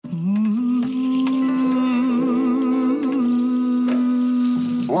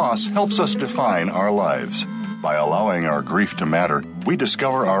Loss helps us define our lives. By allowing our grief to matter, we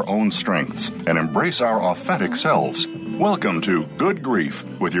discover our own strengths and embrace our authentic selves. Welcome to Good Grief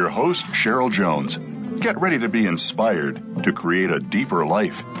with your host, Cheryl Jones. Get ready to be inspired to create a deeper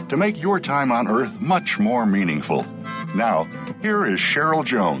life, to make your time on Earth much more meaningful. Now, here is Cheryl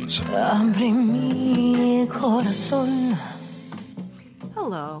Jones.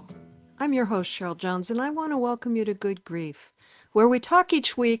 Hello, I'm your host, Cheryl Jones, and I want to welcome you to Good Grief, where we talk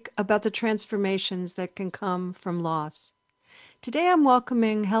each week about the transformations that can come from loss. Today I'm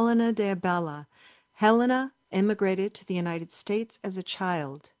welcoming Helena de Abella. Helena immigrated to the United States as a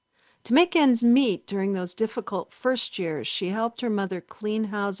child. To make ends meet during those difficult first years, she helped her mother clean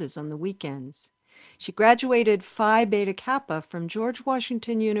houses on the weekends. She graduated Phi Beta Kappa from George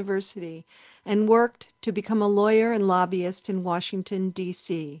Washington University and worked to become a lawyer and lobbyist in Washington,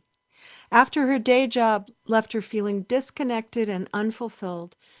 D.C. After her day job left her feeling disconnected and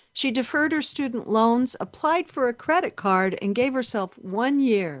unfulfilled, she deferred her student loans, applied for a credit card, and gave herself 1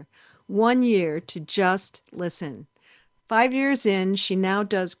 year to just listen. 5 years in, she now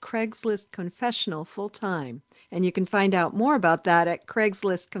does Craigslist Confessional full-time. And you can find out more about that at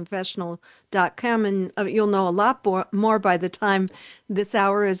craigslistconfessional.com, and you'll know a lot more by the time this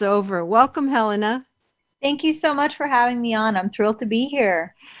hour is over. Welcome, Helena. Thank you so much for having me on. I'm thrilled to be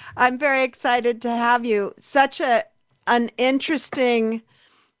here. I'm very excited to have you. Such an interesting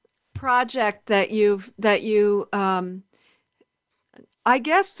project that you I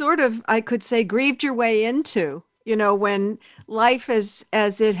guess sort of, I could say, grieved your way into. You know, when life as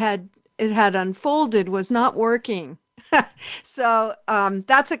it had unfolded was not working. So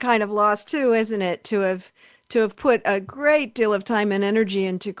that's a kind of loss too, isn't it? To have put a great deal of time and energy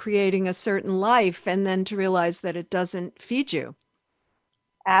into creating a certain life and then to realize that it doesn't feed you.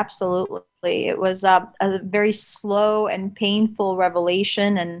 Absolutely. It was a very slow and painful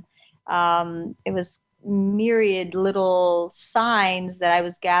revelation, and it was myriad little signs that I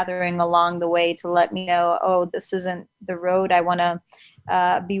was gathering along the way to let me know, oh, this isn't the road I want to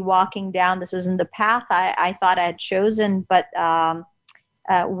be walking down. This isn't the path I thought I had chosen. But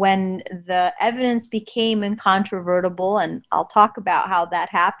when the evidence became incontrovertible, and I'll talk about how that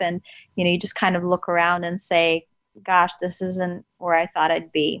happened, you just kind of look around and say, gosh, this isn't where I thought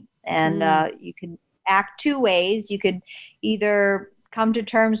I'd be. And you could act two ways. You could either come to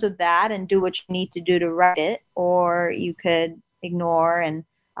terms with that and do what you need to do to right it, or you could ignore and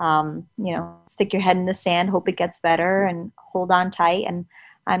stick your head in the sand, hope it gets better, and hold on tight. And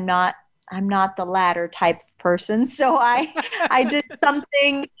I'm not the latter type of person, so I did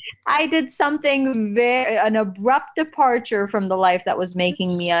something an abrupt departure from the life that was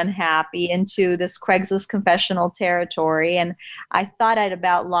making me unhappy into this Craigslist confessional territory, and I thought I'd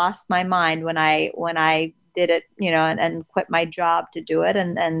about lost my mind when I did it, and quit my job to do it.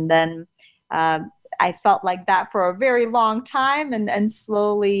 And then I felt like that for a very long time, and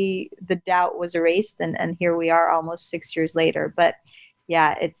slowly the doubt was erased. And here we are almost 6 years later. But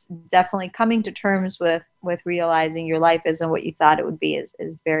yeah, it's definitely coming to terms with realizing your life isn't what you thought it would be is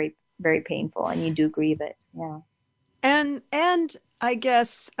very, very painful, and you do grieve it. Yeah. And I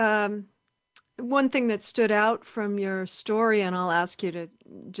guess one thing that stood out from your story, and I'll ask you to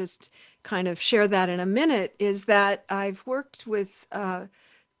just kind of share that in a minute, is that I've worked with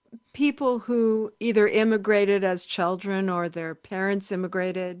people who either immigrated as children or their parents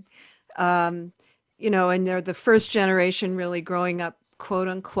immigrated, and they're the first generation really growing up, quote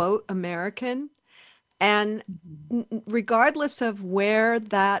unquote, American. And regardless of where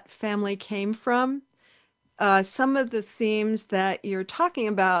that family came from, some of the themes that you're talking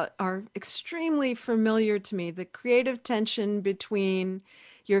about are extremely familiar to me. The creative tension between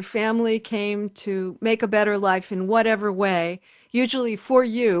your family came to make a better life in whatever way, usually for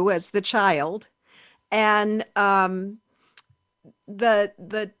you as the child, and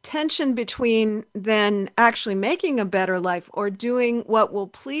the tension between then actually making a better life or doing what will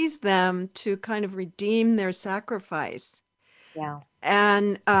please them to kind of redeem their sacrifice. Yeah.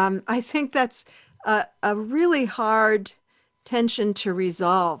 And I think that's a really hard tension to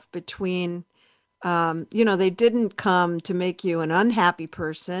resolve between, they didn't come to make you an unhappy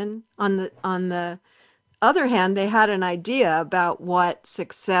person. On the other hand, they had an idea about what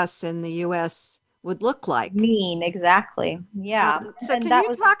success in the U.S. would look like. Exactly. Yeah. So can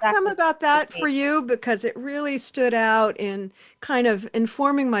you talk some about that for you? Because it really stood out in kind of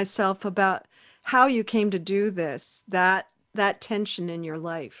informing myself about how you came to do this, that tension in your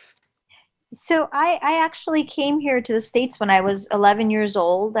life. So I actually came here to the States when I was 11 years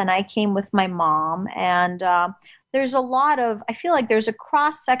old, and I came with my mom. And there's I feel like there's a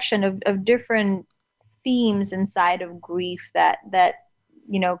cross section of different themes inside of grief that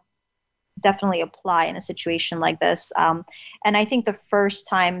definitely apply in a situation like this. And I think the first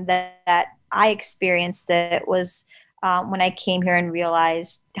time that I experienced it was when I came here and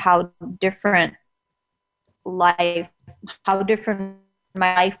realized life, how different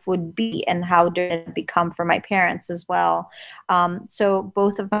my life would be and how different it become for my parents as well. So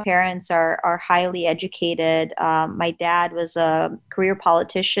both of my parents are highly educated. My dad was a career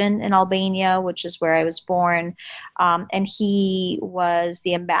politician in Albania, which is where I was born. And he was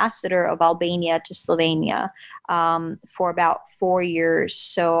the ambassador of Albania to Slovenia for about 4 years.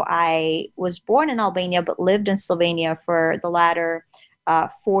 So I was born in Albania, but lived in Slovenia for the latter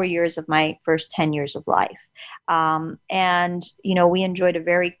 4 years of my first 10 years of life. And, we enjoyed a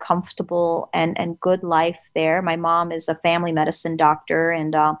very comfortable and good life there. My mom is a family medicine doctor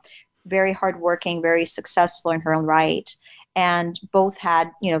and very hardworking, very successful in her own right. And both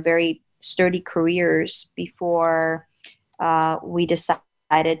had, very sturdy careers before we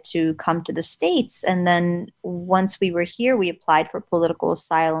decided to come to the States. And then once we were here, we applied for political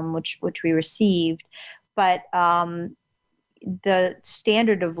asylum, which we received. But the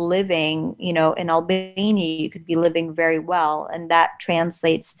standard of living, in Albania, you could be living very well, and that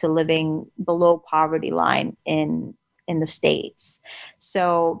translates to living below poverty line in the States.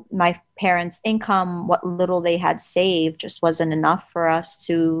 So my parents' income, what little they had saved, just wasn't enough for us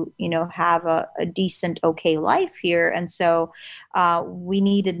to, have a decent, okay life here. And so we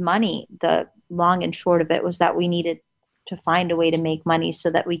needed money. The long and short of it was that we needed to find a way to make money so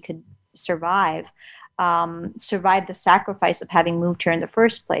that we could survive the sacrifice of having moved here in the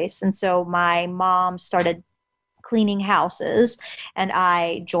first place. And so my mom started cleaning houses, and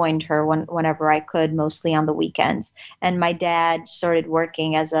I joined her whenever I could, mostly on the weekends. And my dad started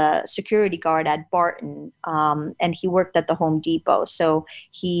working as a security guard at Barton, and he worked at the Home Depot. So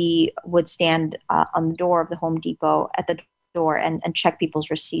he would stand on the door of the Home Depot at the door and check people's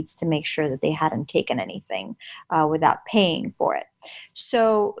receipts to make sure that they hadn't taken anything without paying for it.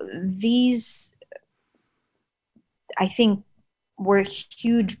 So these, I think, were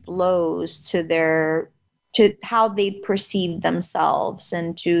huge blows to how they perceived themselves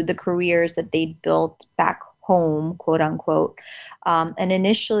and to the careers that they'd built back home, quote unquote. And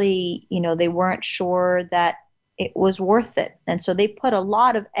initially, they weren't sure that it was worth it. And so they put a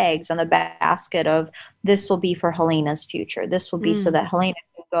lot of eggs on the basket of, this will be for Helena's future. This will be so that Helena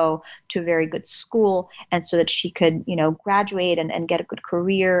can go to a very good school and so that she could, graduate and get a good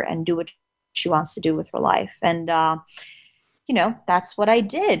career and do what she wants to do with her life. And, that's what I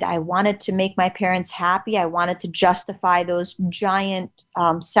did. I wanted to make my parents happy. I wanted to justify those giant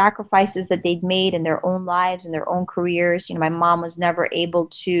sacrifices that they'd made in their own lives and their own careers. My mom was never able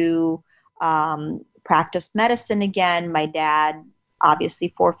to practice medicine again. My dad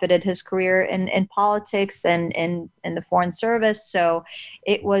obviously forfeited his career in politics and in the foreign service. So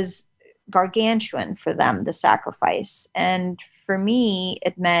it was gargantuan for them, the sacrifice. And for me,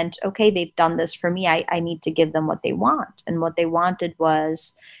 it meant, okay, they've done this for me. I need to give them what they want. And what they wanted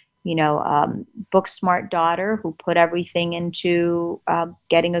was, book smart daughter who put everything into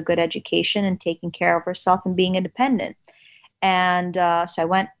getting a good education and taking care of herself and being independent. And so I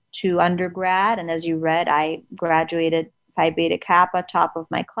went to undergrad. And as you read, I graduated Phi Beta Kappa, top of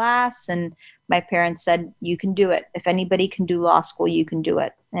my class. And my parents said, you can do it. If anybody can do law school, you can do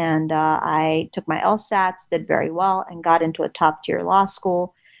it. And I took my LSATs, did very well, and got into a top tier law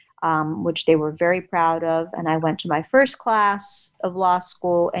school, which they were very proud of. And I went to my first class of law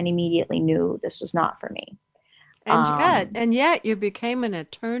school and immediately knew this was not for me. And yet you became an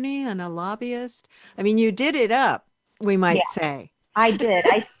attorney and a lobbyist. I mean, you did it up, we might say. I did.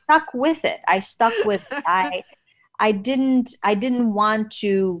 I stuck with it. I didn't want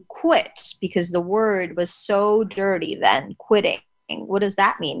to quit because the word was so dirty then, quitting. What does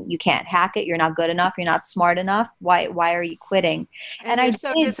that mean? You can't hack it. You're not good enough. You're not smart enough. Why are you quitting? And it's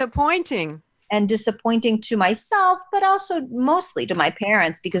so disappointing. And disappointing to myself, but also mostly to my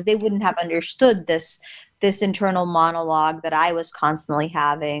parents, because they wouldn't have understood this internal monologue that I was constantly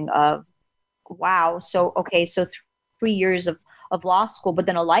having of, wow, so 3 years of law school, but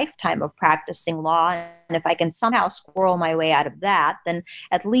then a lifetime of practicing law. And if I can somehow squirrel my way out of that, then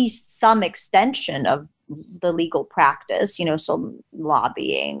at least some extension of the legal practice, so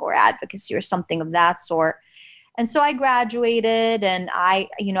lobbying or advocacy or something of that sort. And so I graduated and I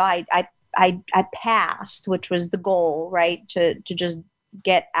passed, which was the goal, right? To just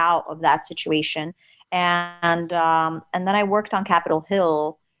get out of that situation. And then I worked on Capitol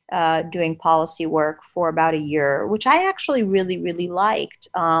Hill, doing policy work for about a year, which I actually really, really liked.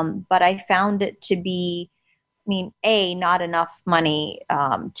 But I found it to be mean, not enough money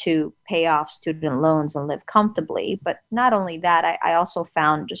to pay off student loans and live comfortably. But not only that, I also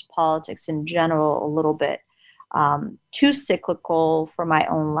found just politics in general a little bit too cyclical for my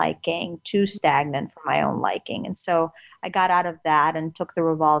own liking, too stagnant for my own liking. And so I got out of that and took the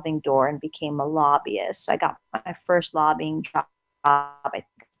revolving door and became a lobbyist. So I got my first lobbying job, I think,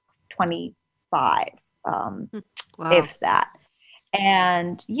 25, Wow. if that.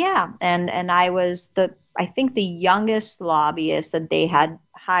 And yeah, and I was I think the youngest lobbyist that they had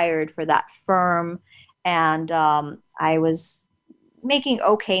hired for that firm. And I was making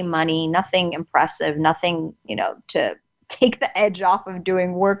okay money, nothing impressive, nothing, to take the edge off of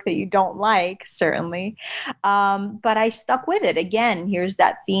doing work that you don't like, certainly. But I stuck with it. Again, here's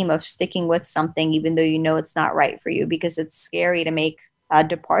that theme of sticking with something, even though you know it's not right for you, because it's scary to make a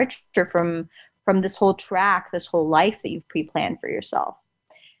departure from this whole track, this whole life that you've pre-planned for yourself.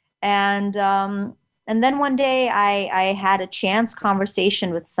 And then one day I had a chance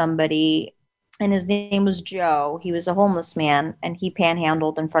conversation with somebody, and his name was Joe. He was a homeless man, and he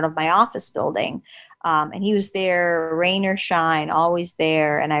panhandled in front of my office building. And he was there, rain or shine, always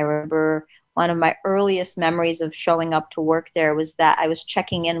there. And I remember one of my earliest memories of showing up to work there was that I was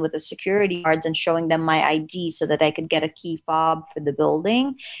checking in with the security guards and showing them my ID so that I could get a key fob for the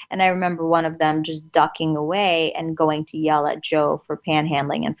building. And I remember one of them just ducking away and going to yell at Joe for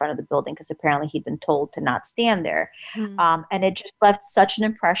panhandling in front of the building because apparently he'd been told to not stand there. And it just left such an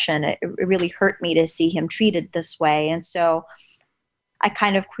impression. It really hurt me to see him treated this way. And so I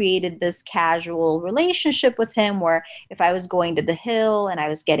kind of created this casual relationship with him where if I was going to the Hill and I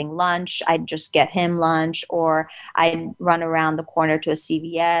was getting lunch, I'd just get him lunch, or I'd run around the corner to a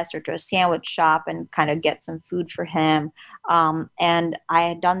CVS or to a sandwich shop and kind of get some food for him. And I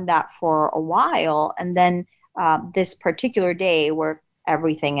had done that for a while. And then this particular day where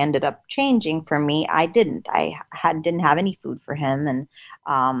everything ended up changing for me, I didn't. Didn't have any food for him.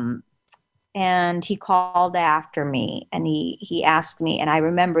 And he called after me, and he asked me, and I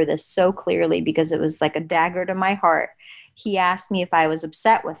remember this so clearly because it was like a dagger to my heart. He asked me if I was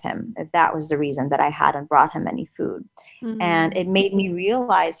upset with him, if that was the reason that I hadn't brought him any food. And it made me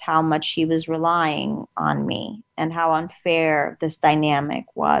realize how much he was relying on me and how unfair this dynamic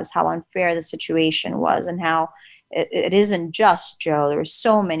was, how unfair the situation was, and how it isn't just Joe. There were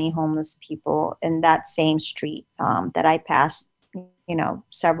so many homeless people in that same street that I passed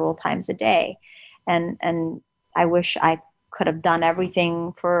several times a day. And I wish I could have done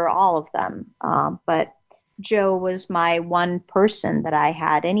everything for all of them. But Joe was my one person that I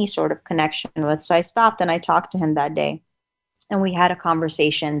had any sort of connection with. So I stopped and I talked to him that day. And we had a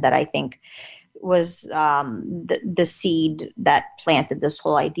conversation that I think was the seed that planted this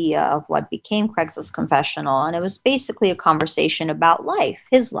whole idea of what became Craigslist Confessional. And it was basically a conversation about life,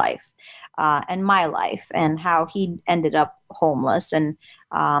 his life. And my life, and how he ended up homeless, and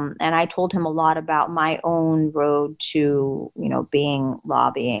I told him a lot about my own road to being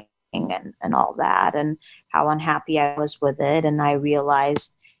lobbying and all that, and how unhappy I was with it. And I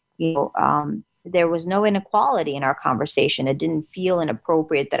realized there was no inequality in our conversation. It didn't feel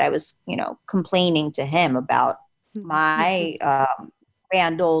inappropriate that I was complaining to him about my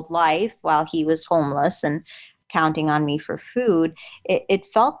grand old life while he was homeless and counting on me for food. It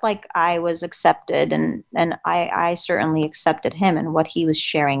felt like I was accepted, and I certainly accepted him and what he was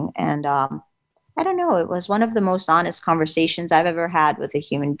sharing. And I don't know, it was one of the most honest conversations I've ever had with a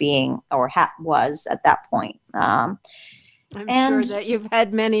human being, or was at that point. I'm sure that you've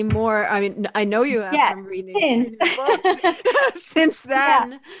had many more. I mean, I know you have from reading the book since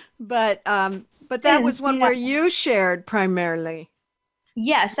then, but that was one where you shared primarily.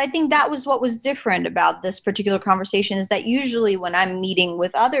 Yes, I think that was what was different about this particular conversation, is that usually when I'm meeting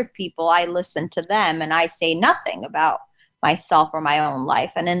with other people, I listen to them and I say nothing about myself or my own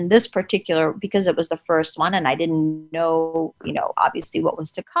life. And in this particular, because it was the first one and I didn't know, obviously what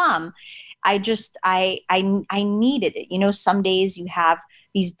was to come, I needed it. Some days you have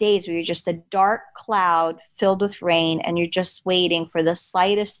these days where you're just a dark cloud filled with rain, and you're just waiting for the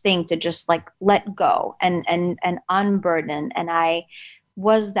slightest thing to just like let go and unburden. And I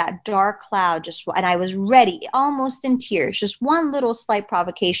was that dark cloud, and I was ready, almost in tears. Just one little slight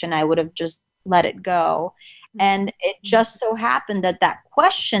provocation, I would have just let it go. And it just so happened that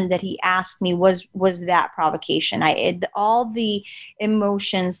question that he asked me was that provocation. All the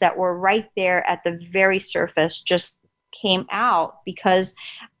emotions that were right there at the very surface just came out, because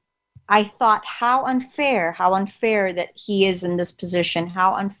I thought how unfair that he is in this position,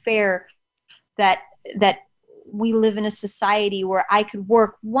 how unfair that we live in a society where I could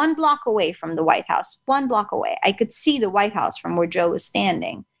work 1 block away from the White House, 1 block away. I could see the White House from where Joe was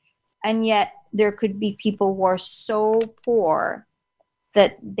standing. And yet there could be people who are so poor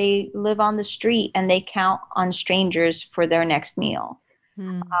that they live on the street and they count on strangers for their next meal.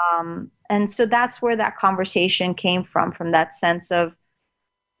 And so that's where that conversation came from that sense of,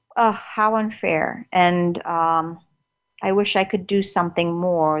 oh, how unfair. And I wish I could do something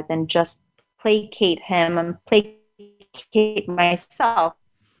more than just placate him and placate myself,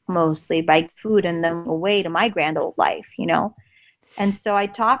 mostly by food and then away to my grand old life, you know? And so I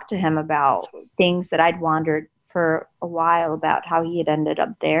talked to him about things that I'd wondered for a while about how he had ended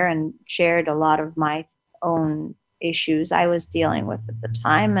up there, and shared a lot of my own issues I was dealing with at the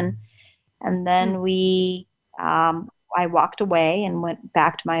time. And then I walked away and went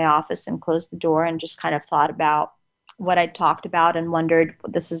back to my office and closed the door and just kind of thought about what I'd talked about and wondered,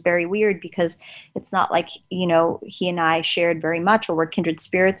 this is very weird because it's not like, you know, he and I shared very much or were kindred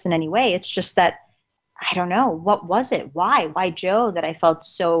spirits in any way. It's just that, I don't know, what was it? Why Joe that I felt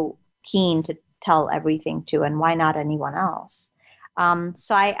so keen to tell everything to, and why not anyone else?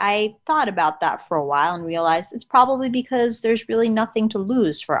 So I thought about that for a while and realized it's probably because there's really nothing to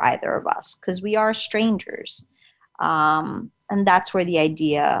lose for either of us, because we are strangers. And that's where the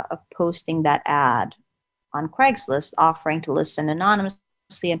idea of posting that ad on Craigslist, offering to listen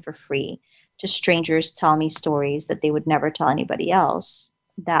anonymously and for free to strangers tell me stories that they would never tell anybody else,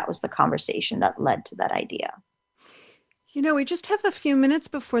 that was the conversation that led to that idea. You know, we just have a few minutes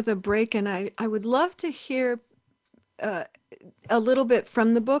before the break, and I would love to hear a little bit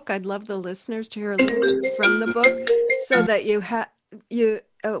from the book. I'd love the listeners to hear a little bit from the book, so that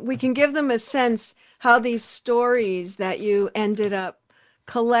we can give them a sense how these stories that you ended up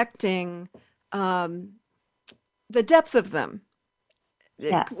collecting, the depth of them.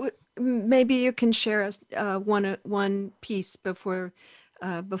 Yes. Maybe you can share us one piece before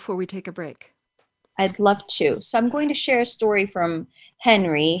we take a break. I'd love to. So I'm going to share a story from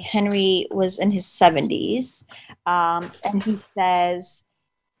Henry. Henry was in his 70s, and he says,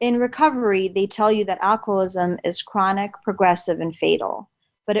 in recovery, they tell you that alcoholism is chronic, progressive, and fatal.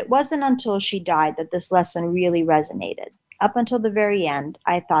 But it wasn't until she died that this lesson really resonated. Up until the very end,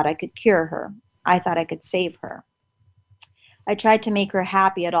 I thought I could cure her. I thought I could save her. I tried to make her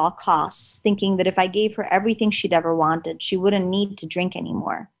happy at all costs, thinking that if I gave her everything she'd ever wanted, she wouldn't need to drink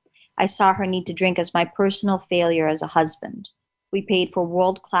anymore. I saw her need to drink as my personal failure as a husband. We paid for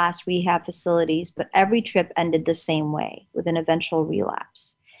world-class rehab facilities, but every trip ended the same way, with an eventual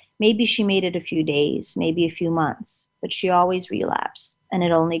relapse. Maybe she made it a few days, maybe a few months, but she always relapsed, and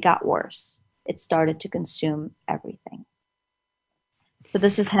it only got worse. It started to consume everything. So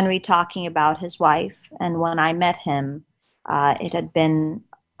this is Henry talking about his wife, and when I met him, it had been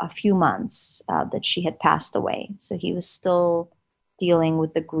a few months that she had passed away. So he was still dealing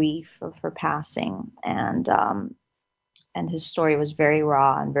with the grief of her passing, and his story was very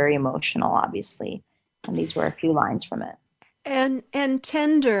raw and very emotional, obviously. And these were a few lines from it. And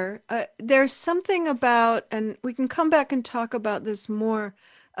tender. There's something about, and we can come back and talk about this more.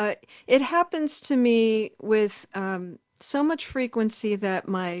 It happens to me with so much frequency that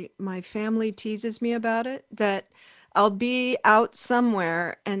my family teases me about it, that I'll be out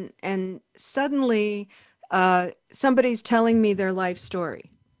somewhere and suddenly somebody's telling me their life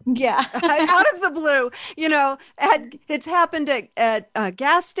story. Yeah. Out of the blue, you know, it's happened at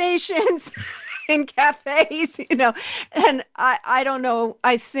gas stations, in cafes, you know, and I don't know.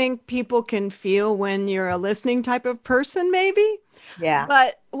 I think people can feel when you're a listening type of person, maybe. Yeah.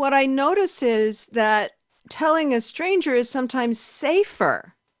 But what I notice is that telling a stranger is sometimes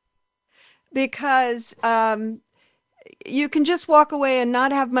safer, because you can just walk away and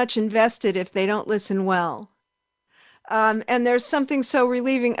not have much invested if they don't listen well. And there's something so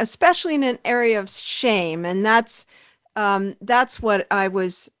relieving, especially in an area of shame. And that's what I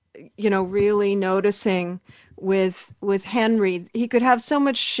was, you know, really noticing with Henry. He could have so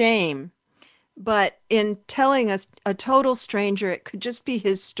much shame, but in telling us a total stranger, it could just be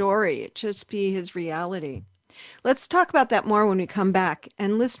his story. It just be his reality. Let's talk about that more when we come back.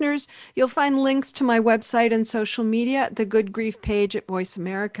 And listeners, you'll find links to my website and social media at the Good Grief page at Voice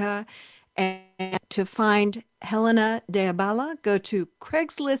America. And to find Helena de Abala, go to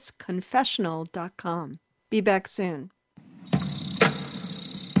craigslistconfessional.com. Be back soon.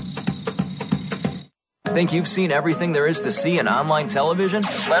 Think you've seen everything there is to see in online television?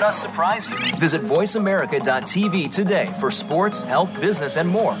 Let us surprise you. Visit voiceamerica.tv today for sports, health, business, and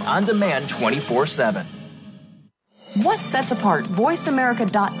more on demand 24/7. What sets apart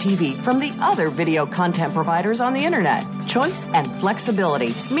VoiceAmerica.tv from the other video content providers on the internet? Choice and flexibility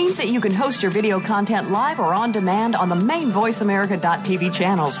means that you can host your video content live or on demand on the main VoiceAmerica.tv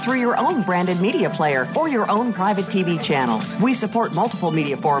channels through your own branded media player or your own private TV channel. We support multiple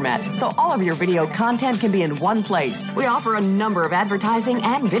media formats, so all of your video content can be in one place. We offer a number of advertising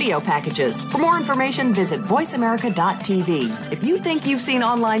and video packages. For more information, visit VoiceAmerica.tv. If you think you've seen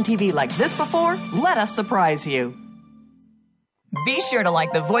online TV like this before, let us surprise you. Be sure to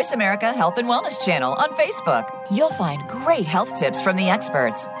like the Voice America Health and Wellness channel on Facebook. You'll find great health tips from the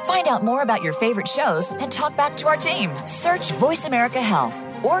experts. Find out more about your favorite shows and talk back to our team. Search Voice America Health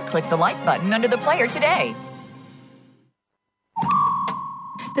or click the like button under the player today.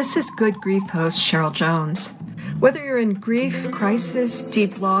 This is Good Grief host Cheryl Jones. Whether you're in grief, crisis,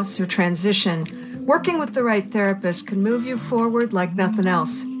 deep loss, or transition, working with the right therapist can move you forward like nothing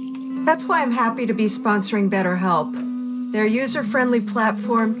else. That's why I'm happy to be sponsoring BetterHelp. Their user-friendly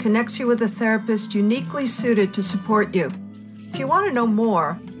platform connects you with a therapist uniquely suited to support you. If you want to know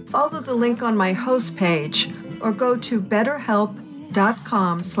more, follow the link on my host page or go to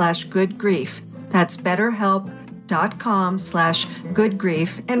betterhelp.com/goodgrief. That's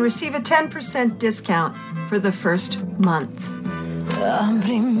betterhelp.com/goodgrief and receive a 10% discount for the first month.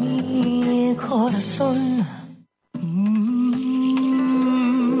 Abre mi corazón.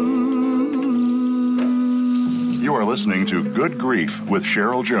 You are listening to Good Grief with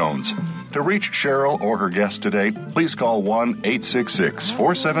Cheryl Jones. To reach Cheryl or her guest today, please call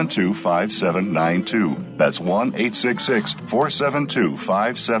 1-866-472-5792. That's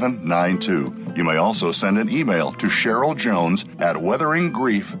 1-866-472-5792. You may also send an email to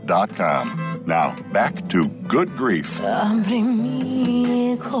CherylJones@weatheringgrief.com. Now, back to Good Grief. Abre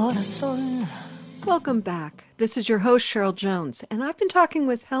mi corazón. Welcome back. This is your host, Cheryl Jones, and I've been talking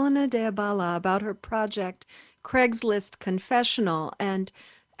with Helena de Abala about her project, Craigslist Confessional. And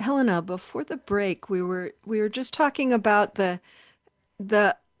Helena, before the break, we were just talking about the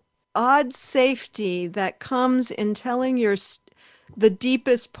odd safety that comes in telling the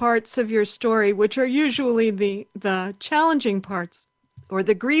deepest parts of your story, which are usually the challenging parts or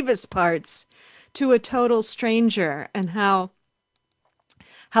the grievous parts, to a total stranger, and how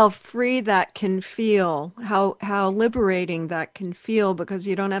free that can feel, how liberating that can feel, because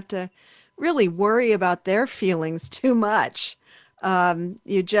you don't have to really worry about their feelings too much.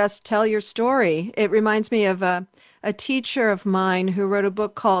 You just tell your story. It reminds me of a teacher of mine who wrote a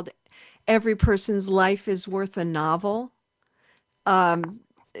book called Every Person's Life is Worth a Novel.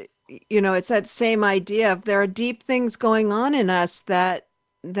 It's that same idea of there are deep things going on in us that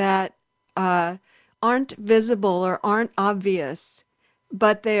aren't visible or aren't obvious,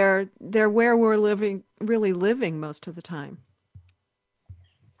 but they're where we're really living most of the time.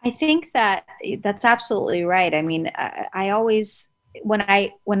 I think that's absolutely right. I mean, I always, when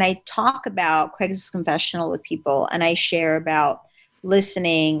I talk about Craigslist Confessional with people, and I share about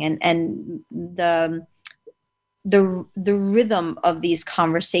listening and the rhythm of these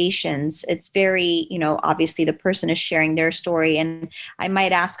conversations, it's very, obviously the person is sharing their story, and I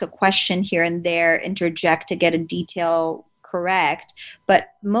might ask a question here and there, interject to get a detail correct, but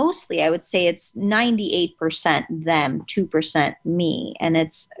mostly I would say it's 98% them, 2% me, and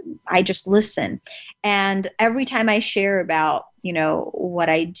I just listen. And every time I share about what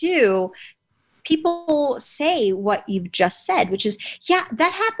I do, people say what you've just said, which is, yeah,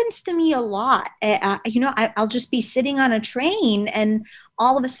 that happens to me a lot. I'll just be sitting on a train, and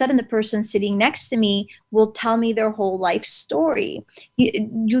all of a sudden the person sitting next to me will tell me their whole life story.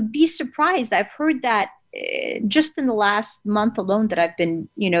 You'd be surprised. I've heard that just in the last month alone that I've been,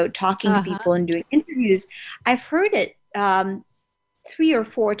 talking to people and doing interviews. I've heard it 3 or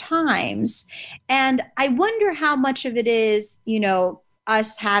 4 times. And I wonder how much of it is,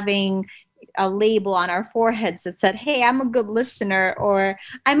 us having a label on our foreheads that said, hey, I'm a good listener, or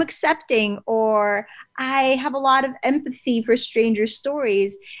I'm accepting, or I have a lot of empathy for stranger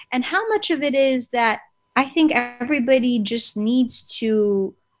stories. And how much of it is that I think everybody just needs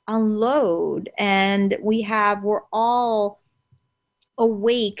to unload, and we're all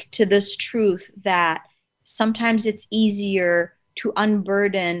awake to this truth that sometimes it's easier to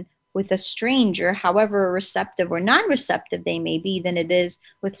unburden with a stranger, however receptive or non-receptive they may be, than it is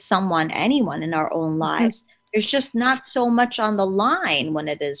with anyone in our own lives. There's just not so much on the line when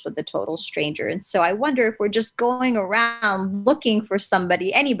it is with a total stranger. And so I wonder if we're just going around looking for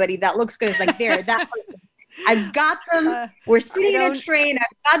anybody that looks good. It's like, that person. I've got them. We're sitting in a train.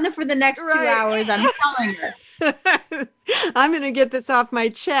 I've got them for the next 2 hours. I'm telling her. I'm going to get this off my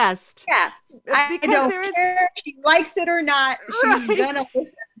chest. Yeah. I don't care if she likes it or not. She's going to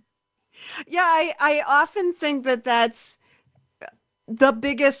listen. Yeah, I often think that that's the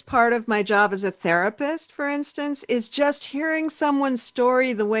biggest part of my job as a therapist, for instance, is just hearing someone's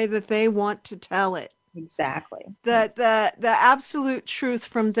story the way that they want to tell it. Exactly. The absolute truth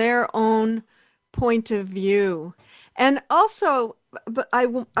from their own point of view. And also, but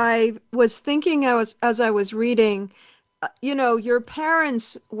I was thinking, as I was reading, your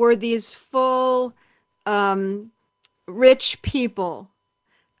parents were these full rich people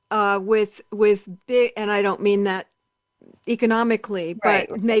with big, and I don't mean that economically, but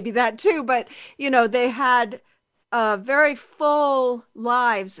Right. maybe that too. But they had very full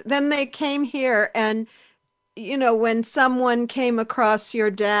lives. Then they came here, and when someone came across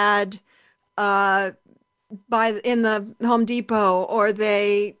your dad uh, in the Home Depot, or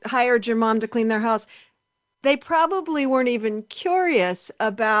they hired your mom to clean their house, they probably weren't even curious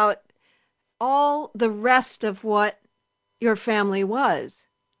about all the rest of what your family was.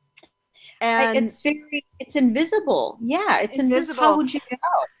 And It's invisible. Yeah, it's invisible. How would you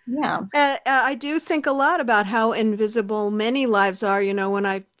know? Yeah. I do think a lot about how invisible many lives are. When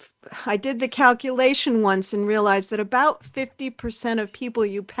I did the calculation once and realized that about 50% of people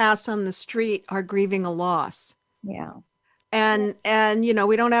you pass on the street are grieving a loss. Yeah. And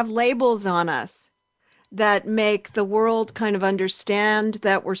we don't have labels on us that make the world kind of understand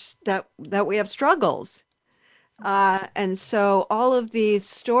that we have struggles. And so all of these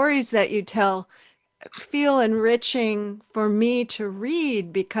stories that you tell feel enriching for me to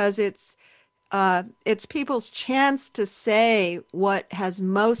read, because it's people's chance to say what has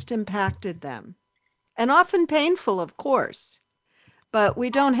most impacted them, and often painful, of course. But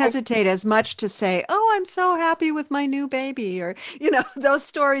we don't hesitate as much to say, "Oh, I'm so happy with my new baby," or those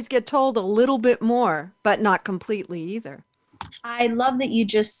stories get told a little bit more, but not completely either. I love that you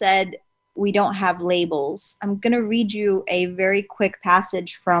just said we don't have labels. I'm going to read you a very quick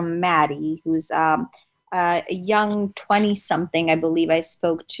passage from Maddie, who's a young 20-something, I believe I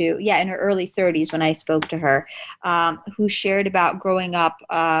spoke to, in her early 30s when I spoke to her, who shared about growing up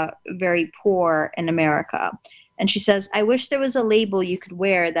very poor in America. And she says, "I wish there was a label you could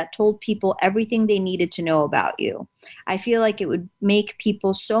wear that told people everything they needed to know about you. I feel like it would make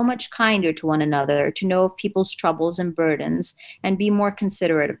people so much kinder to one another to know of people's troubles and burdens and be more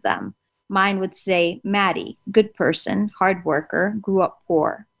considerate of them. Mine would say, Maddie, good person, hard worker, grew up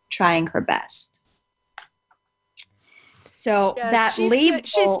poor, trying her best." So yes, that label,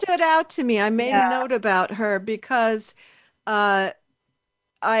 she stood out to me. I made a note about her because I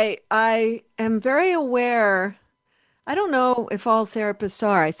am very aware. I don't know if all therapists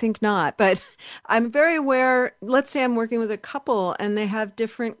are, I think not, but I'm very aware. Let's say I'm working with a couple and they have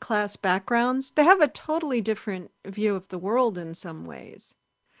different class backgrounds. They have a totally different view of the world in some ways.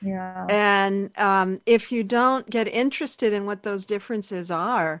 Yeah. And if you don't get interested in what those differences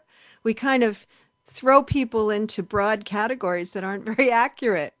are, we kind of throw people into broad categories that aren't very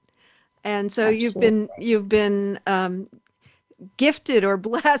accurate. And so Absolutely. you've been gifted or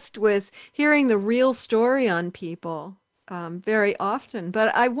blessed with hearing the real story on people very often.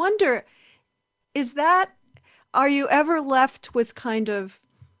 But I wonder, are you ever left with kind of,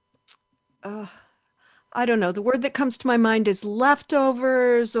 I don't know, the word that comes to my mind is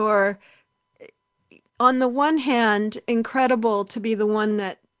leftovers, or on the one hand, incredible to be the one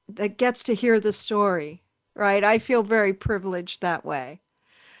that gets to hear the story, right? I feel very privileged that way.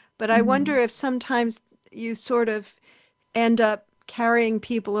 But I wonder if sometimes you sort of end up carrying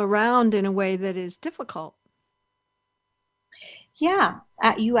people around in a way that is difficult. Yeah,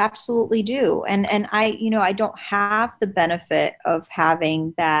 you absolutely do. And I don't have the benefit of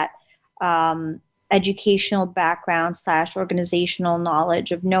having that educational background / organizational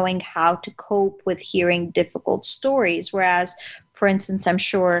knowledge of knowing how to cope with hearing difficult stories. Whereas, for instance, I'm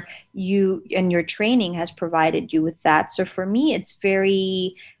sure you and your training has provided you with that. So for me, it's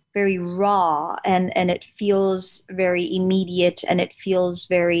very, very raw, and it feels very immediate, and it feels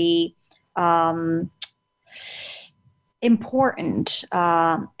very important,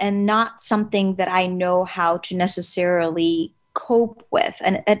 and not something that I know how to necessarily cope with,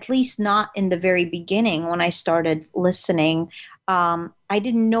 and at least not in the very beginning when I started listening. I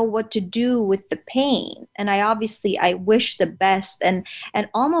didn't know what to do with the pain, and I wish the best, and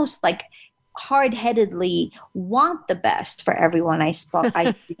almost like hard-headedly want the best for everyone I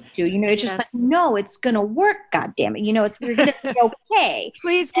speak to. It's just like, no, it's gonna work, God damn it. We're gonna be okay.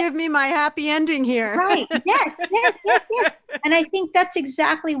 Please give me my happy ending here. Right. Yes. And I think that's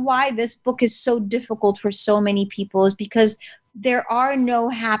exactly why this book is so difficult for so many people, is because there are no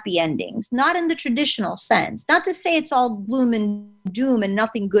happy endings, not in the traditional sense. Not to say it's all gloom and doom and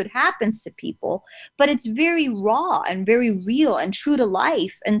nothing good happens to people, but it's very raw and very real and true to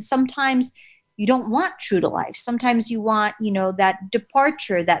life. And sometimes you don't want true to life. Sometimes you want, that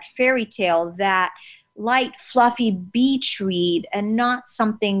departure, that fairy tale, that light, fluffy beach read, and not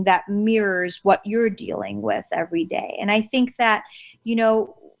something that mirrors what you're dealing with every day. And I think that,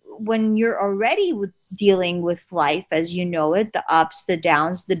 when you're already dealing with life as you know it, the ups, the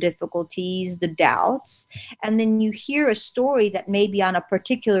downs, the difficulties, the doubts, and then you hear a story that maybe on a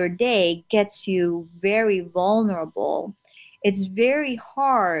particular day gets you very vulnerable, it's very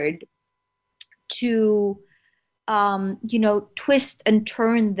hard to twist and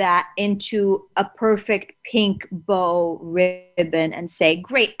turn that into a perfect pink bow ribbon and say,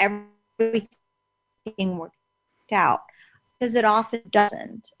 great, everything worked out. Because it often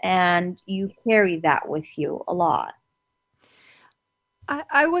doesn't. And you carry that with you a lot.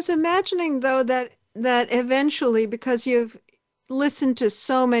 I was imagining, though, that eventually, because you've listened to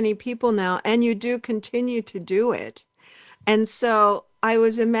so many people now, and you do continue to do it. And so I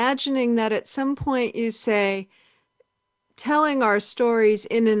was imagining that at some point you say, telling our stories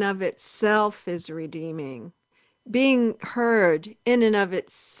in and of itself is redeeming. Being heard in and of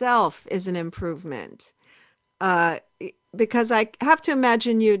itself is an improvement. Because I have to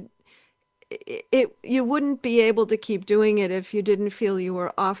imagine you wouldn't be able to keep doing it if you didn't feel you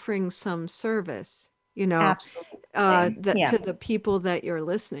were offering some service, Absolutely. to the people that you're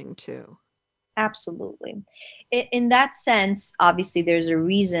listening to. Absolutely. In that sense, obviously, there's a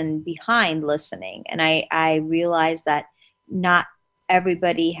reason behind listening. And I realize that not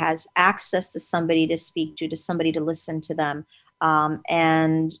everybody has access to somebody to speak to somebody to listen to them.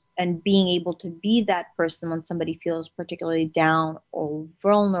 And being able to be that person when somebody feels particularly down or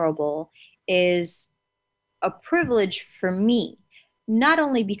vulnerable is a privilege for me. Not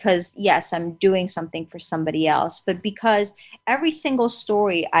only because, yes, I'm doing something for somebody else, but because every single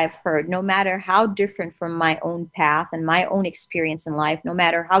story I've heard, no matter how different from my own path and my own experience in life, no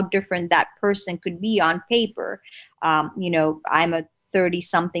matter how different that person could be on paper, I'm a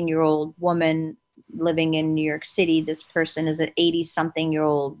 30-something-year-old woman living in New York City. This person is an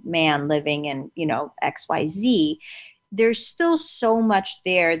 80-something-year-old man living in, XYZ. There's still so much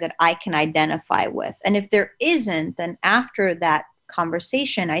there that I can identify with. And if there isn't, then after that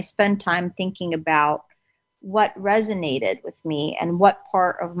conversation, I spend time thinking about what resonated with me and what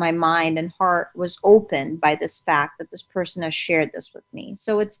part of my mind and heart was opened by this fact that this person has shared this with me.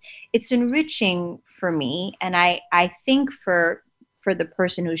 So it's enriching for me. And I think for the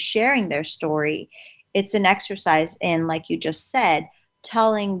person who's sharing their story, it's an exercise in, like you just said,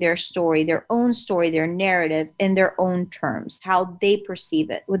 telling their story, their own story, their narrative in their own terms, how they perceive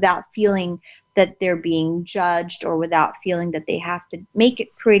it, without feeling that they're being judged or without feeling that they have to make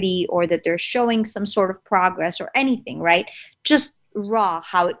it pretty or that they're showing some sort of progress or anything, right? Just raw,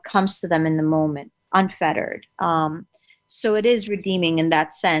 how it comes to them in the moment, unfettered. So it is redeeming in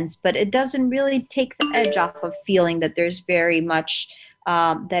that sense, but it doesn't really take the edge off of feeling that there's very much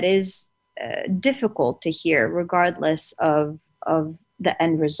that is difficult to hear, regardless of the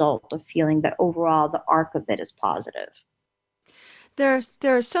end result, of feeling that overall the arc of it is positive. There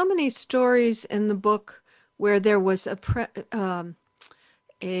are so many stories in the book where there was an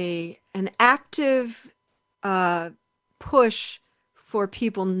active push for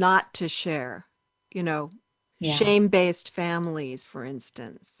people not to share, shame-based families, for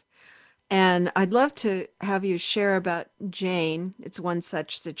instance. And I'd love to have you share about Jane. It's one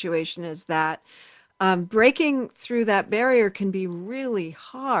such situation as that. Breaking through that barrier can be really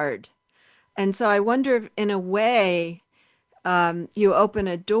hard. And so I wonder if, in a way, you open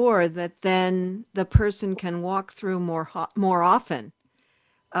a door that then the person can walk through more often.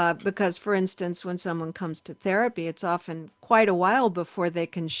 Because, for instance, when someone comes to therapy, it's often quite a while before they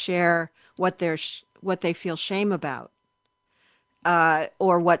can share what they feel shame about,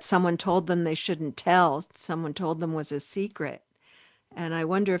 or what someone told them they shouldn't tell. Someone told them was a secret. And I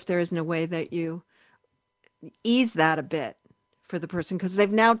wonder if there isn't a way that you ease that a bit for the person, because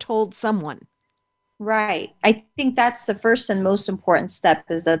they've now told someone. Right. I think that's the first and most important step,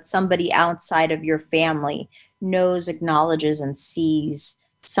 is that somebody outside of your family knows, acknowledges, and sees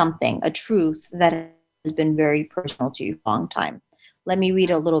something, a truth that has been very personal to you for a long time. Let me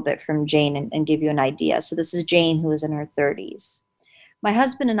read a little bit from Jane and give you an idea. So this is Jane, who is in her 30s. My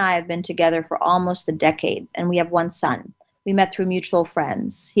husband and I have been together for almost a decade, and we have one son. We met through mutual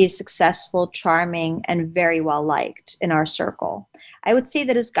friends. He is successful, charming, and very well liked in our circle. I would say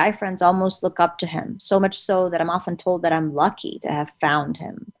that his guy friends almost look up to him, so much so that I'm often told that I'm lucky to have found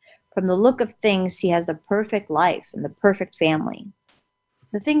him. From the look of things, he has the perfect life and the perfect family.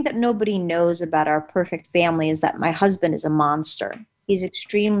 The thing that nobody knows about our perfect family is that my husband is a monster. He's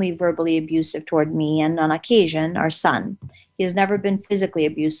extremely verbally abusive toward me and, on occasion, our son. He has never been physically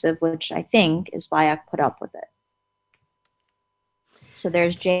abusive, which I think is why I've put up with it. So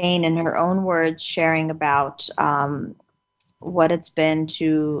there's Jane, in her own words, sharing about what it's been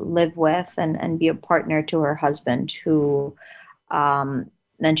to live with and be a partner to her husband, who,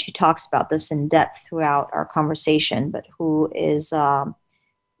 then she talks about this in depth throughout our conversation, but who is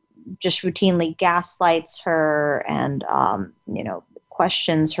just routinely gaslights her and,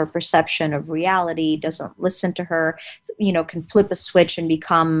 questions her perception of reality, doesn't listen to her, can flip a switch and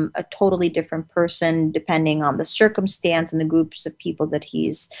become a totally different person depending on the circumstance and the groups of people that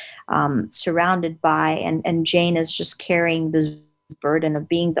he's surrounded by. And Jane is just carrying this burden of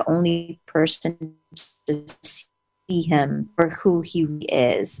being the only person to see him for who he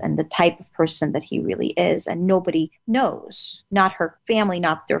is and the type of person that he really is. And nobody knows, not her family,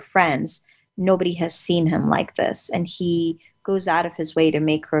 not their friends. Nobody has seen him like this. And he goes out of his way to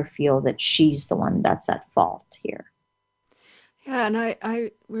make her feel that she's the one that's at fault here. Yeah, and I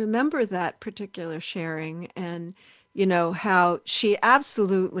remember that particular sharing, and, how she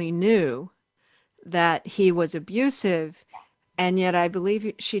absolutely knew that he was abusive, and yet I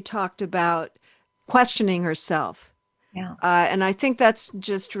believe she talked about questioning herself. Yeah. And I think that's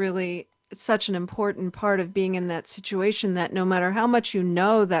just really such an important part of being in that situation, that no matter how much you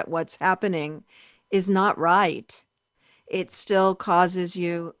know that what's happening is not right, it still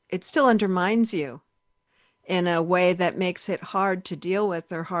it still undermines you in a way that makes it hard to deal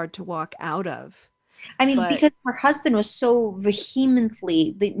with or hard to walk out of. Because her husband was so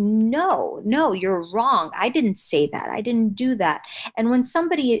vehemently, no, you're wrong. I didn't say that. I didn't do that. And when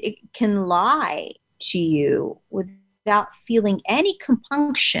somebody can lie to you without feeling any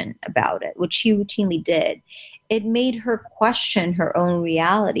compunction about it, which he routinely did, it made her question her own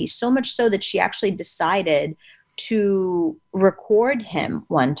reality, so much so that she actually decided to record him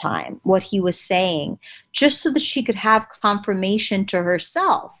one time, what he was saying, just so that she could have confirmation to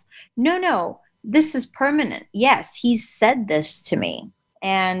herself. No, this is permanent. Yes, he's said this to me.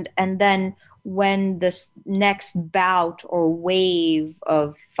 And then when this next bout or wave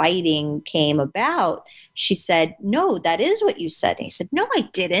of fighting came about, she said, no, that is what you said. And he said, no, I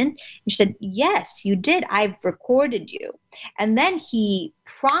didn't. And she said, yes, you did. I've recorded you. And then he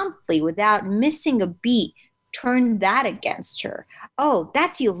promptly, without missing a beat, turned that against her. Oh,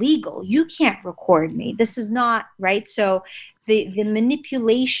 that's illegal. You can't record me. This is not right. So the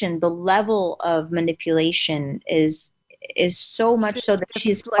manipulation, the level of manipulation is so much so that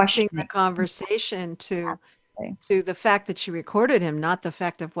she's questioning the conversation to the fact that she recorded him, not the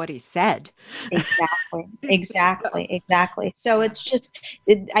fact of what he said. Exactly. So it's just,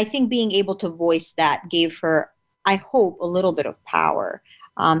 I think being able to voice that gave her, I hope, a little bit of power.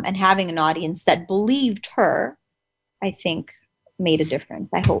 And having an audience that believed her, I think, made a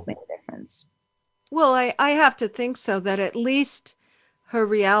difference. I hope made a difference. Well, I have to think so, that at least her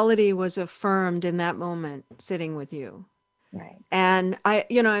reality was affirmed in that moment, sitting with you. Right. And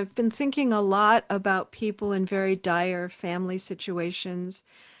I've been thinking a lot about people in very dire family situations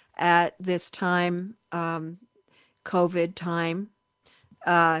at this time, COVID time.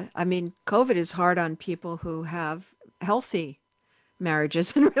 COVID is hard on people who have healthy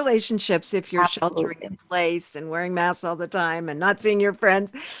marriages and relationships if you're sheltering in place and wearing masks all the time and not seeing your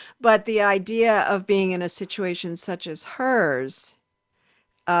friends. But the idea of being in a situation such as hers,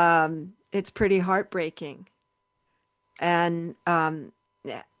 it's pretty heartbreaking. And I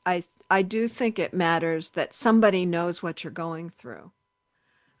do think it matters that somebody knows what you're going through.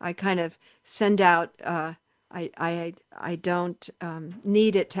 I kind of send out, I don't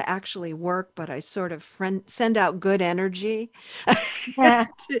need it to actually work, but I sort of send out good energy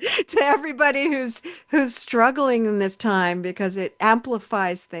to everybody who's struggling in this time, because it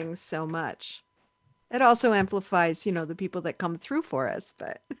amplifies things so much. It also amplifies, the people that come through for us.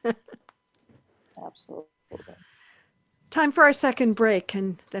 But absolutely. Time for our second break,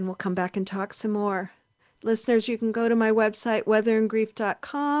 and then we'll come back and talk some more. Listeners, you can go to my website,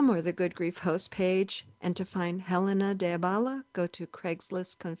 weatheringrief.com, or the Good Grief host page. And to find Helena de Abala, go to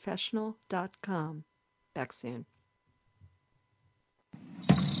craigslistconfessional.com. Back soon.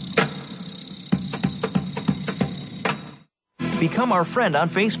 Become our friend on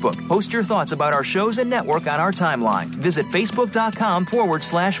Facebook. Post your thoughts about our shows and network on our timeline. Visit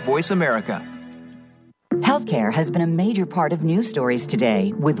facebook.com/Voice America. Healthcare has been a major part of news stories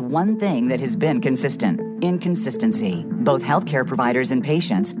today, with one thing that has been consistent: Inconsistency. Both healthcare providers and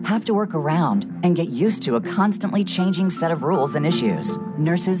patients have to work around and get used to a constantly changing set of rules and issues.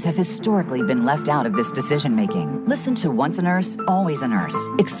 Nurses have historically been left out of this decision-making. Listen to Once a Nurse, Always a Nurse,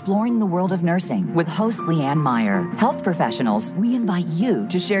 Exploring the World of Nursing with host Leanne Meyer. Health professionals, we invite you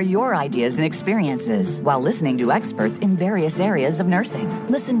to share your ideas and experiences while listening to experts in various areas of nursing.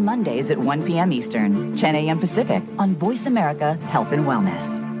 Listen Mondays at 1 p.m. Eastern, 10 a.m. Pacific on Voice America Health and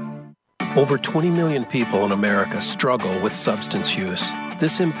Wellness. Over 20 million people in America struggle with substance use.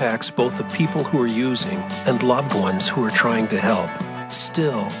 This impacts both the people who are using and loved ones who are trying to help.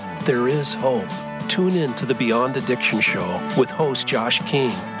 Still, there is hope. Tune in to the Beyond Addiction Show with host Josh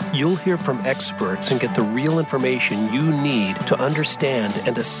King. You'll hear from experts and get the real information you need to understand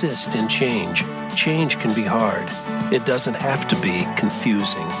and assist in change. Change can be hard. It doesn't have to be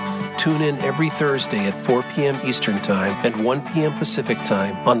confusing. Tune in every Thursday at 4 p.m. Eastern Time and 1 p.m. Pacific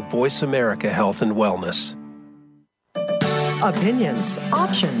Time on Voice America Health and Wellness. Opinions,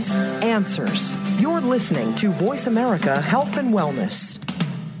 options, answers. You're listening to Voice America Health and Wellness.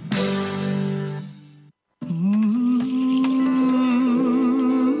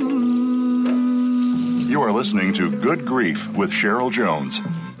 You are listening to Good Grief with Cheryl Jones.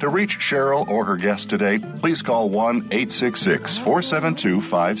 To reach Cheryl or her guest today, please call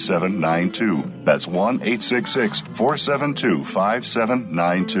 1-866-472-5792. That's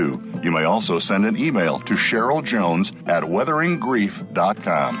 1-866-472-5792. You may also send an email to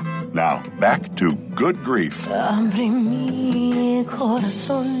CherylJones@weatheringgrief.com. Now, back to Good Grief.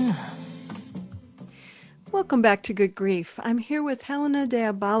 Welcome back to Good Grief. I'm here with Helena de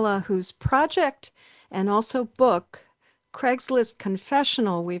Abala, whose project and also book, Craigslist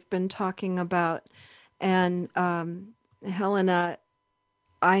Confessional, we've been talking about. And Helena,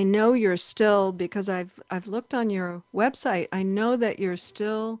 I know you're still, because I've looked on your website, I know that you're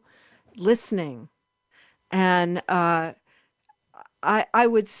still listening. And I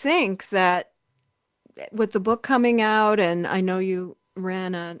would think that with the book coming out, and I know you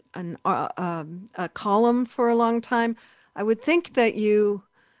ran a column for a long time, I would think that you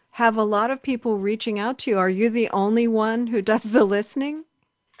have a lot of people reaching out to you. Are you the only one who does the listening?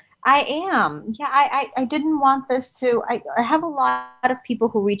 I am. Yeah, I didn't want this to, I have a lot of people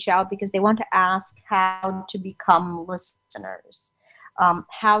who reach out because they want to ask how to become listeners,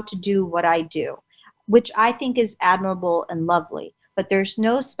 how to do what I do, which I think is admirable and lovely. But there's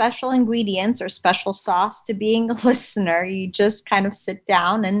no special ingredients or special sauce to being a listener. You just kind of sit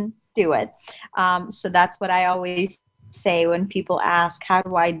down and do it. So that's what I always say when people ask, how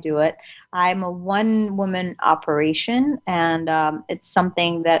do I do it? I'm a one-woman operation, and it's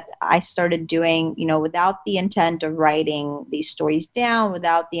something that I started doing, without the intent of writing these stories down,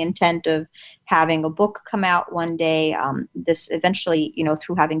 without the intent of having a book come out one day. This eventually,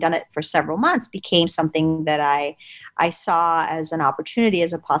 through having done it for several months, became something that I saw as an opportunity,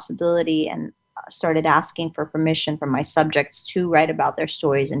 as a possibility, and started asking for permission from my subjects to write about their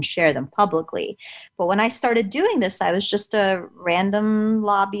stories and share them publicly. But when I started doing this, I was just a random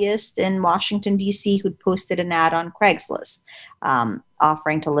lobbyist in Washington, D.C. who'd posted an ad on Craigslist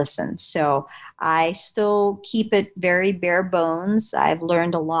offering to listen. So I still keep it very bare bones. I've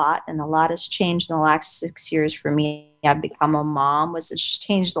learned a lot, and a lot has changed in the last 6 years for me. I've become a mom, which has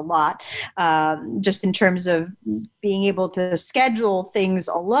changed a lot, just in terms of being able to schedule things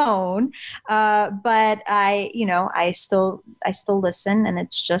alone. But I still listen, and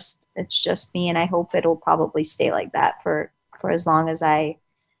it's just me, and I hope it'll probably stay like that for as long as I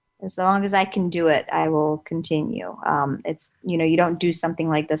can do it. I will continue. It's, you don't do something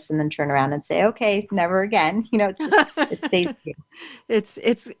like this and then turn around and say, okay, never again. It's just, it stays with you. It's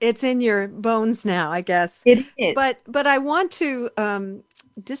in your bones now, I guess. It is. But I want to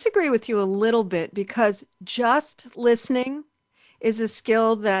disagree with you a little bit, because just listening is a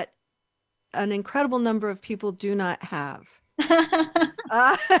skill that an incredible number of people do not have.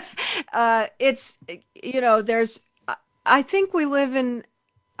 I think we live in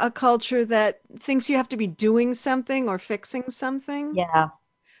a culture that thinks you have to be doing something or fixing something. Yeah.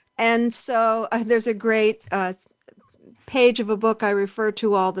 And so there's a great page of a book I refer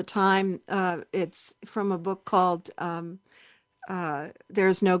to all the time. It's from a book called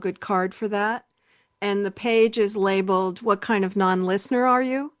There's No Good Card for That. And the page is labeled, "What kind of non-listener are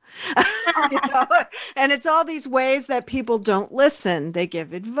you?" And it's all these ways that people don't listen. They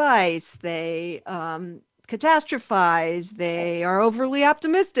give advice. They catastrophize, they are overly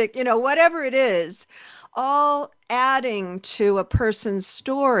optimistic, whatever it is, all adding to a person's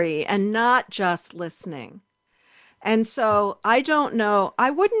story and not just listening. And so I don't know,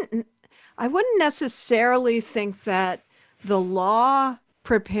 I wouldn't necessarily think that the law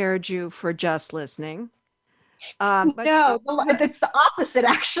prepared you for just listening. But No, it's the opposite,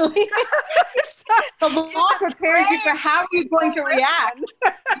 actually. The law prepares you for how you're going to react.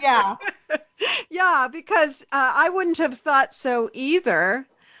 Yeah. Yeah, because I wouldn't have thought so either.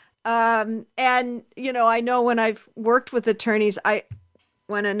 And, you know, I know when I've worked with attorneys,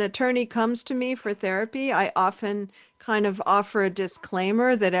 when an attorney comes to me for therapy, I often kind of offer a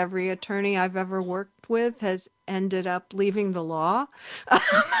disclaimer that every attorney I've ever worked with has ended up leaving the law,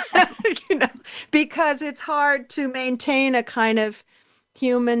 you know, because it's hard to maintain a kind of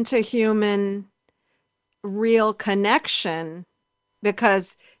human to human real connection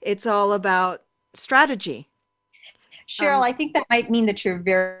because it's all about strategy. Cheryl, I think that might mean that you're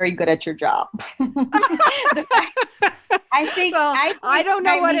very good at your job. I think I don't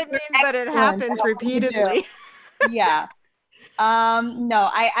know what it means, but it happens repeatedly. Yeah. No,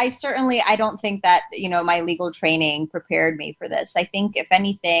 I certainly, I don't think that, you know, my legal training prepared me for this. I think if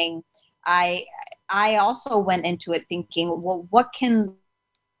anything, I also went into it thinking, well, what can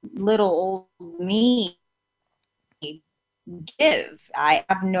little old me give? I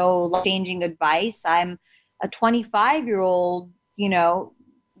have no changing advice. I'm a 25-year-old, you know,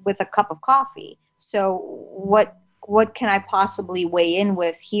 with a cup of coffee. So what can I possibly weigh in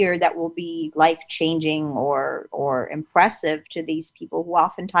with here that will be life-changing or impressive to these people who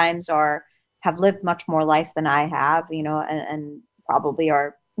oftentimes have lived much more life than I have, you know, and probably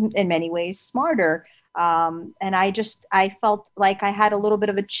are in many ways smarter. And I felt like I had a little bit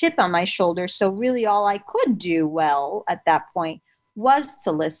of a chip on my shoulder. So really all I could do well at that point was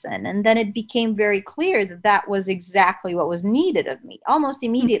to listen. And then it became very clear that that was exactly what was needed of me. Almost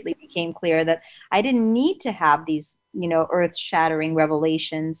immediately became clear that I didn't need to have these, you know, earth-shattering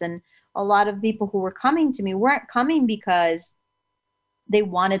revelations. And a lot of people who were coming to me weren't coming because they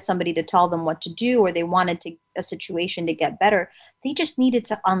wanted somebody to tell them what to do or they wanted a situation to get better. They just needed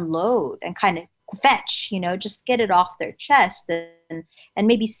to unload and kind of fetch, you know, just get it off their chest and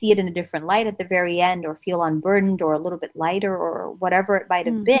maybe see it in a different light at the very end or feel unburdened or a little bit lighter or whatever it might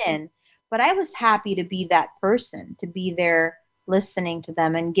have been. But I was happy to be that person, to be there listening to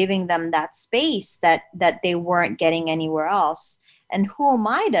them and giving them that space that they weren't getting anywhere else. And who am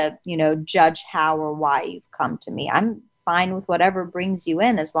I to, you know, judge how or why you've come to me? I'm fine with whatever brings you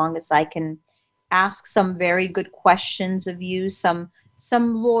in as long as I can ask some very good questions of you, some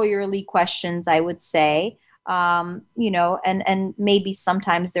lawyerly questions, I would say, you know, and maybe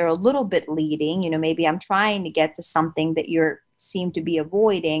sometimes they're a little bit leading, you know, maybe I'm trying to get to something that you seem to be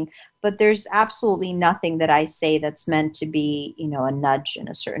avoiding, but there's absolutely nothing that I say that's meant to be, you know, a nudge in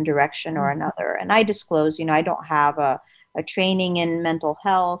a certain direction or another. And I disclose, you know, I don't have a training in mental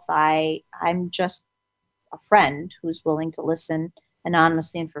health. I'm just a friend who's willing to listen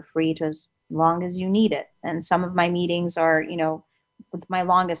anonymously and for free to as long as you need it. And some of my meetings are, you know, my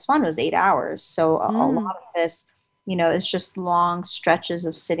longest one was 8 hours. So a lot of this, you know, is just long stretches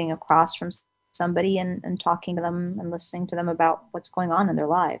of sitting across from somebody and talking to them and listening to them about what's going on in their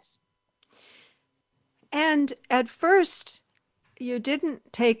lives. And at first, you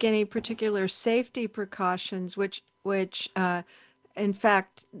didn't take any particular safety precautions, which in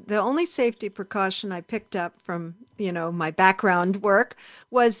fact, the only safety precaution I picked up from, you know, my background work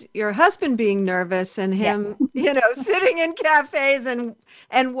was your husband being nervous and him, you know, sitting in cafes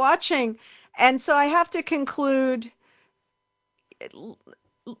and watching. And so I have to conclude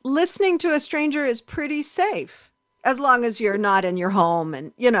listening to a stranger is pretty safe as long as you're not in your home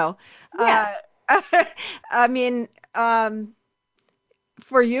and, you know, I mean,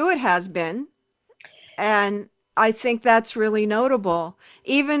 for you, it has been. And I think that's really notable.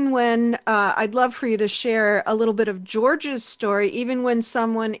 Even when I'd love for you to share a little bit of George's story, even when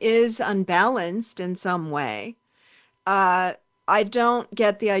someone is unbalanced in some way, I don't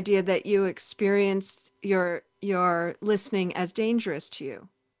get the idea that you experienced your listening as dangerous to you.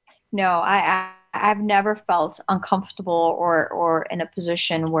 No, I've never felt uncomfortable or in a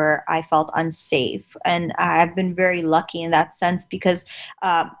position where I felt unsafe. And I've been very lucky in that sense because,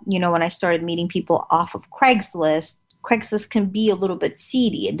 you know, when I started meeting people off of Craigslist can be a little bit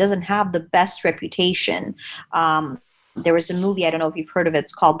seedy. It doesn't have the best reputation. There was a movie, I don't know if you've heard of it,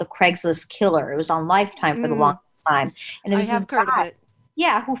 it's called The Craigslist Killer. It was on Lifetime for the longest time. And it was I have heard of it.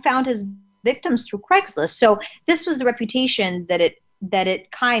 Yeah, who found his victims through Craigslist. So this was the reputation that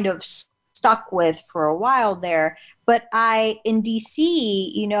it kind of stuck with for a while there. But in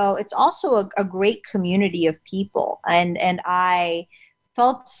DC, you know, it's also a great community of people. And I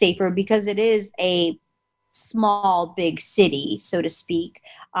felt safer because it is a small, big city, so to speak.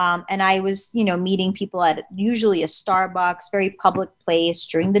 And I was, meeting people at usually a Starbucks, very public place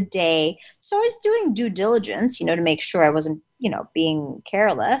during the day. So I was doing due diligence, to make sure I wasn't, being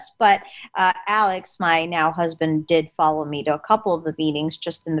careless. But Alex, my now husband, did follow me to a couple of the meetings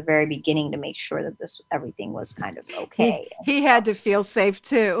just in the very beginning to make sure that everything was kind of okay. He had to feel safe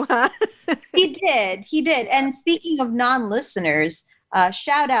too. Huh? He did. And speaking of non-listeners,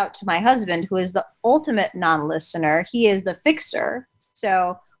 shout out to my husband, who is the ultimate non-listener. He is the fixer.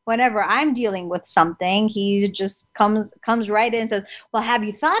 So whenever I'm dealing with something, he just comes right in and says, well, have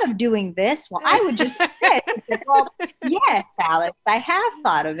you thought of doing this? Well, I would just say, well, yes, Alex, I have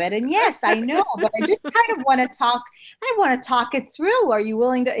thought of it. And yes, I know, but I just kind of want to talk. I want to talk it through. Are you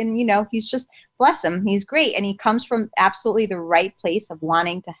willing to? And, he's just, bless him, he's great. And he comes from absolutely the right place of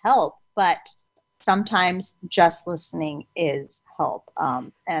wanting to help. But sometimes just listening is help.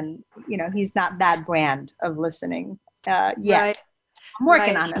 And, he's not that brand of listening yet. Right. I'm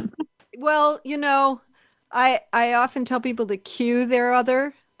working on him. Well, I often tell people to cue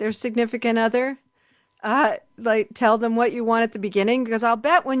their significant other. Like tell them what you want at the beginning, because I'll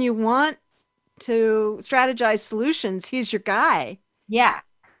bet when you want to strategize solutions, he's your guy. Yeah.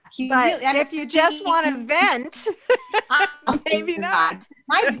 But if you just want to vent, maybe not.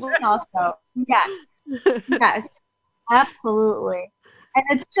 My brain also. Yeah. Yes, absolutely. And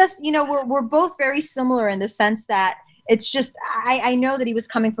it's just, we're both very similar in the sense that it's just, I know that he was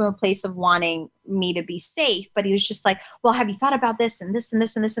coming from a place of wanting me to be safe, but he was just like, well, have you thought about this and this and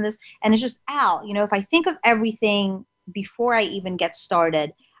this and this and this? And it's just, Al, if I think of everything before I even get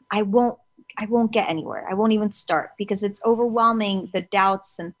started, I won't get anywhere. I won't even start, because it's overwhelming, the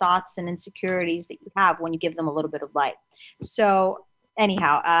doubts and thoughts and insecurities that you have when you give them a little bit of light. So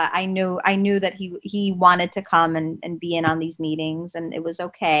anyhow, I knew that he wanted to come and be in on these meetings, and it was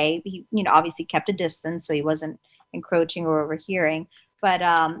okay. He, obviously kept a distance, so he wasn't encroaching or overhearing, but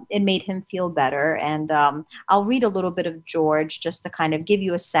it made him feel better. And I'll read a little bit of George just to kind of give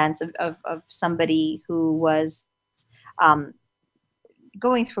you a sense of somebody who was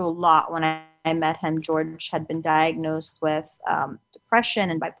going through a lot. When I met him, George had been diagnosed with depression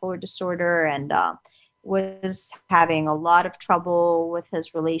and bipolar disorder, and was having a lot of trouble with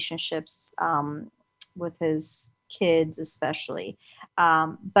his relationships, with his kids especially.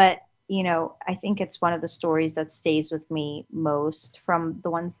 But I think it's one of the stories that stays with me most from the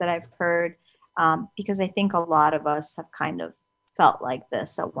ones that I've heard, because I think a lot of us have kind of felt like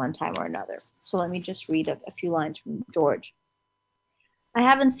this at one time or another. So let me just read a few lines from George. I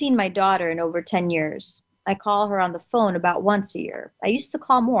haven't seen my daughter in over 10 years. I call her on the phone about once a year. I used to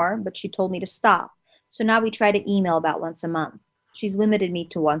call more, but she told me to stop. So now we try to email about once a month. She's limited me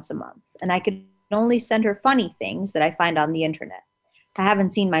to once a month, and I can only send her funny things that I find on the internet. I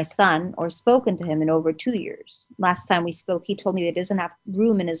haven't seen my son or spoken to him in over 2 years. Last time we spoke, he told me that he doesn't have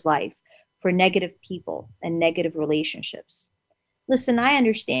room in his life for negative people and negative relationships. Listen, I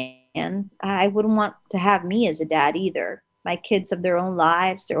understand. I wouldn't want to have me as a dad either. My kids have their own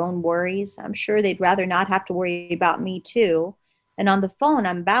lives, their own worries. I'm sure they'd rather not have to worry about me too. And on the phone,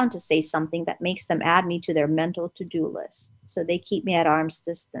 I'm bound to say something that makes them add me to their mental to-do list. So they keep me at arm's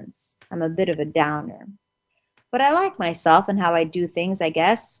distance. I'm a bit of a downer. But I like myself and how I do things, I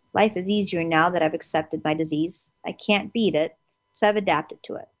guess. Life is easier now that I've accepted my disease. I can't beat it, so I've adapted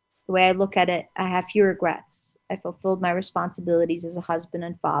to it. The way I look at it, I have few regrets. I fulfilled my responsibilities as a husband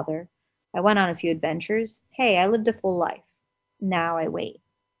and father. I went on a few adventures. Hey, I lived a full life. Now I wait.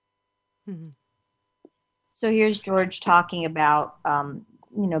 Mm-hmm. So here's George talking about,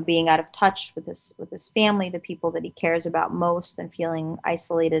 being out of touch with his family, the people that he cares about most, and feeling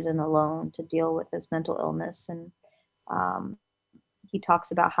isolated and alone to deal with his mental illness. And he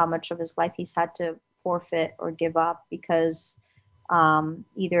talks about how much of his life he's had to forfeit or give up because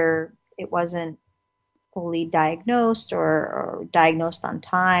either it wasn't fully diagnosed or diagnosed on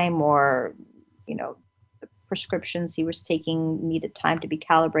time, or, the prescriptions he was taking needed time to be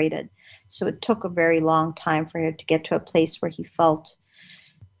calibrated. So it took a very long time for him to get to a place where he felt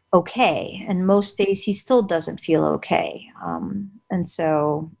okay. And most days he still doesn't feel okay. And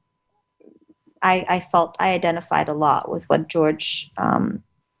so I identified a lot with what George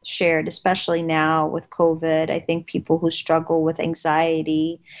shared, especially now with COVID. I think people who struggle with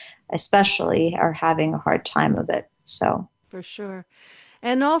anxiety especially are having a hard time of it. So for sure.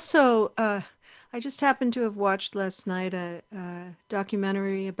 And also, I just happened to have watched last night a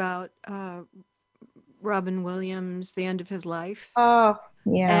documentary about Robin Williams, the end of his life. Oh,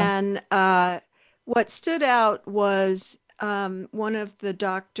 yeah. And what stood out was one of the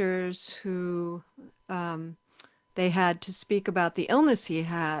doctors who they had to speak about the illness he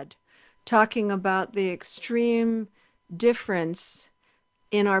had talking about the extreme difference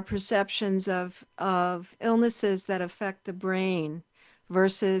in our perceptions of illnesses that affect the brain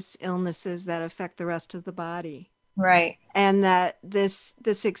versus illnesses that affect the rest of the body. Right. And that this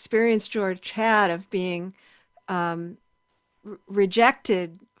experience George had of being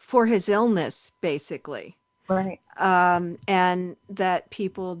rejected for his illness, basically. Right. And that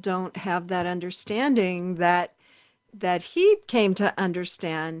people don't have that understanding that he came to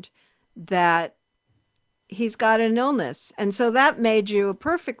understand that he's got an illness. And so that made you a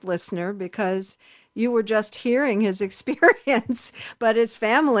perfect listener because you were just hearing his experience, but his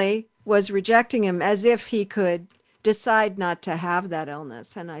family was rejecting him as if he could decide not to have that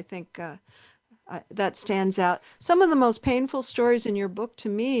illness. And I think that stands out. Some of the most painful stories in your book to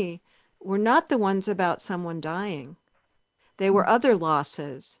me were not the ones about someone dying. They were other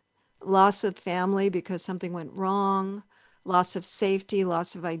losses, loss of family because something went wrong, loss of safety,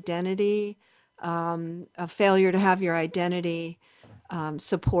 loss of identity, a failure to have your identity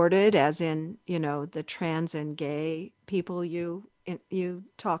supported, as in, the trans and gay people you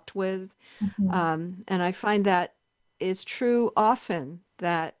talked with. And I find that is true often,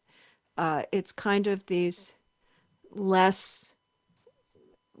 that it's kind of these less,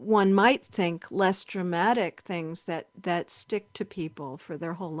 one might think, less dramatic things that stick to people for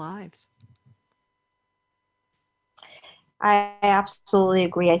their whole lives. I absolutely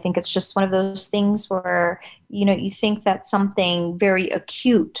agree. I think it's just one of those things where, you think that something very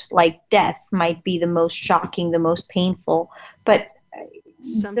acute like death might be the most shocking, the most painful, but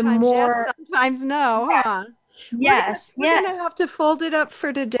sometimes the more... yes, sometimes no, huh? Yes. We're going to have to fold it up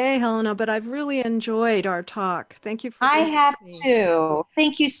for today, Helena, but I've really enjoyed our talk. Thank you for I being have with me. too.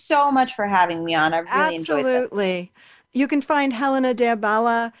 Thank you so much for having me on. I've really enjoyed it. Absolutely. You can find Helena de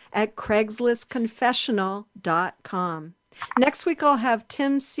Abala at CraigslistConfessional.com. Next week, I'll have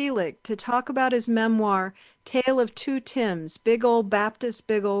Tim Seelig to talk about his memoir, Tale of Two Tims, Big Old Baptist,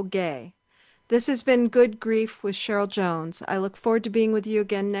 Big Old Gay. This has been Good Grief with Cheryl Jones. I look forward to being with you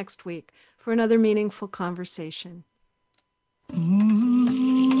again next week for another meaningful conversation.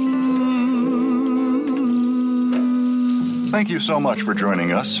 Thank you so much for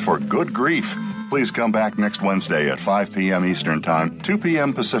joining us for Good Grief. Please come back next Wednesday at 5 p.m. Eastern Time, 2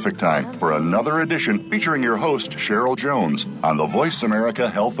 p.m. Pacific Time for another edition featuring your host, Cheryl Jones, on the Voice America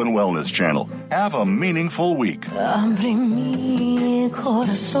Health and Wellness Channel. Have a meaningful week. Abre mi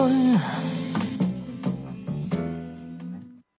corazón.